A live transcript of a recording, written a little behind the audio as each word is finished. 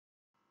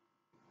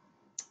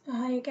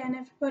again,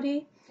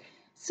 everybody.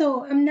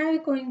 So I'm now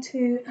going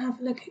to have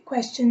a look at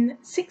question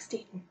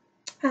 16.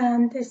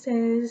 And this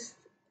is,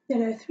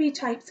 there are 3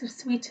 types of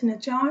sweet in a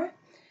jar,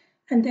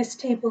 and this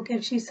table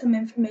gives you some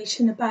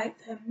information about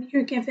them.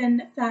 You're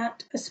given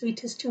that a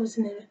sweet is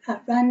chosen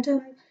at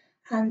random,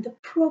 and the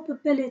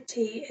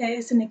probability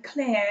is an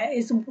eclair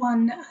is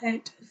 1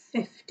 out of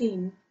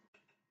 15.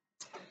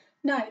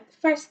 Now, the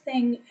first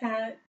thing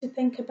to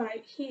think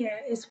about here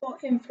is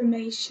what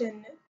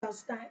information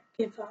does that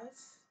give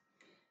us?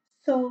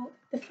 So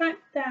the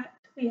fact that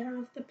we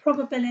have the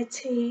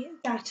probability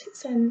that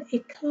it's an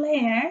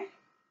eclair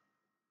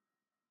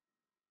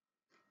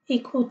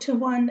equal to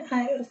 1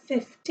 out of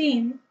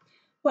 15,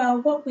 well,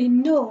 what we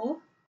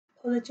know,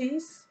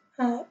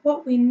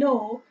 what we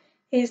know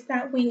is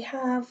that we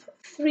have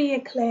 3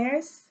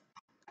 eclairs,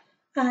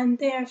 and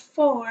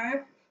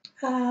therefore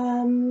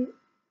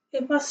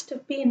it must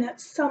have been at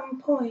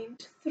some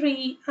point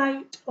 3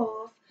 out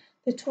of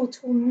the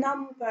total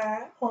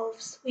number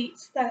of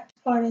sweets that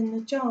are in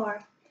the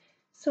jar.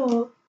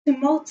 So to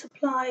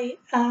multiply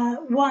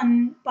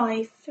 1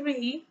 by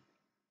 3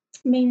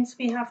 means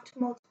we have to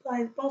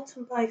multiply the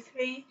bottom by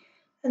 3,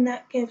 and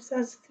that gives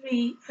us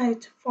 3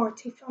 out of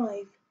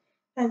 45.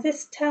 Now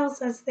this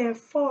tells us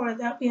therefore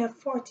that we have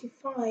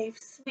 45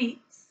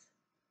 sweets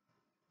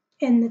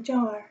in the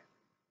jar,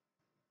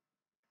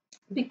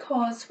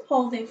 because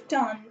all they've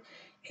done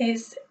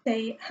is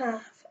they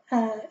have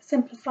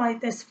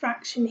simplified this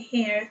fraction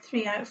here,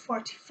 3 out of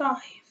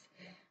 45,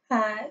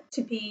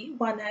 to be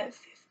 1 out of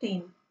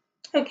 15.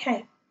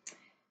 Okay,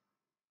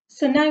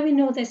 so now we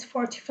know there's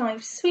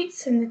 45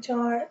 sweets in the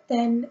jar,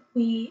 then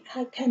we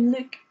can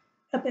look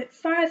a bit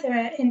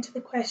further into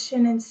the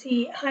question and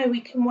see how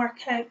we can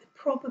work out the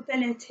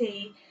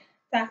probability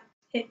that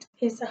it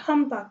is a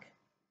humbug.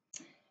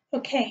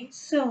 Okay,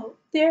 so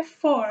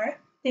therefore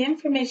the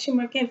information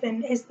we're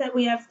given is that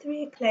we have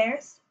 3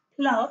 eclairs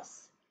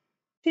plus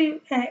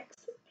 2x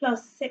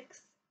plus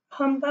 6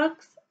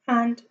 humbugs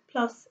and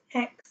plus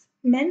x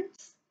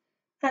mints,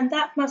 and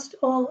that must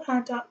all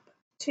add up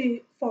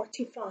to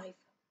 45.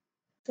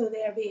 So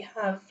there we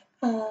have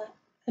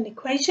an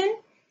equation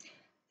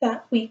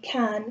that we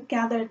can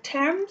gather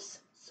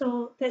terms.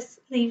 So this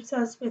leaves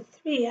us with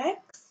 3x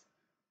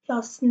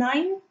plus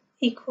 9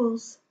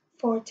 equals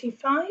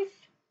 45.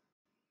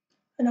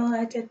 And all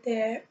I did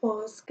there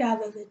was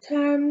gather the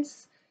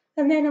terms.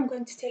 And then I'm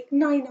going to take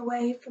 9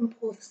 away from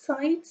both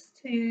sides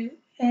to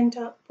end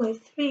up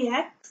with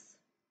 3x.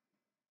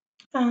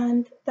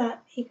 And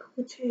that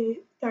equal to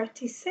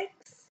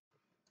 36,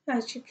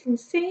 as you can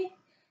see.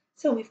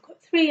 So we've got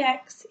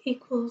 3x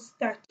equals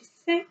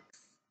 36.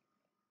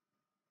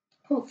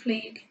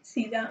 Hopefully you can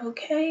see that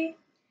okay.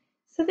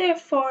 So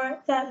therefore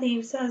that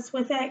leaves us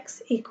with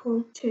x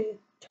equal to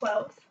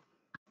 12.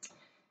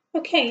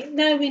 Okay,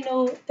 now we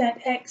know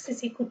that x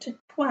is equal to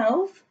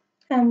 12,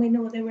 and we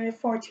know there were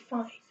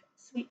 45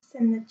 sweets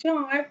in the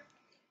jar.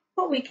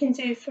 What we can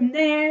do from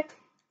there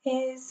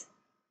is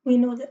we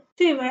know that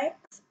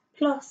 2x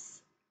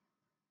plus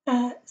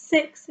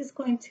 6 is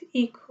going to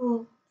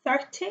equal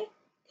 30,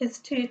 because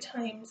 2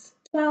 times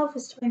 12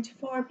 is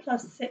 24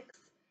 plus 6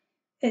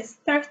 is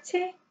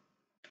 30.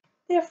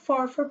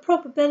 Therefore, for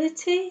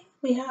probability,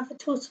 we have a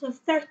total of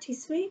 30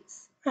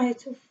 sweets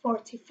out of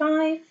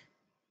 45.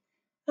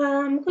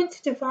 I'm going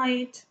to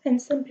divide and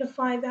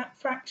simplify that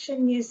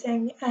fraction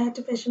using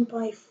division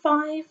by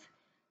 5.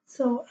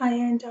 So I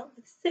end up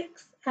with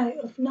 6 out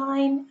of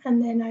 9,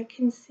 and then I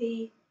can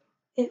see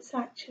it's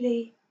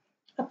actually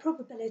a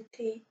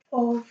probability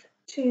of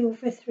 2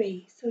 over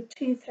 3. So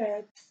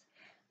 2/3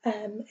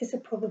 is a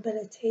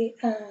probability,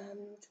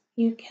 and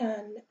you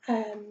can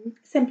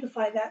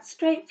simplify that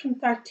straight from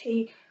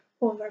 30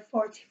 over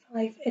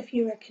 45 if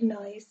you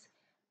recognise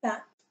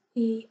that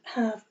we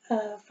have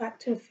a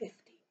factor of 50.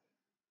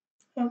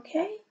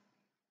 Okay.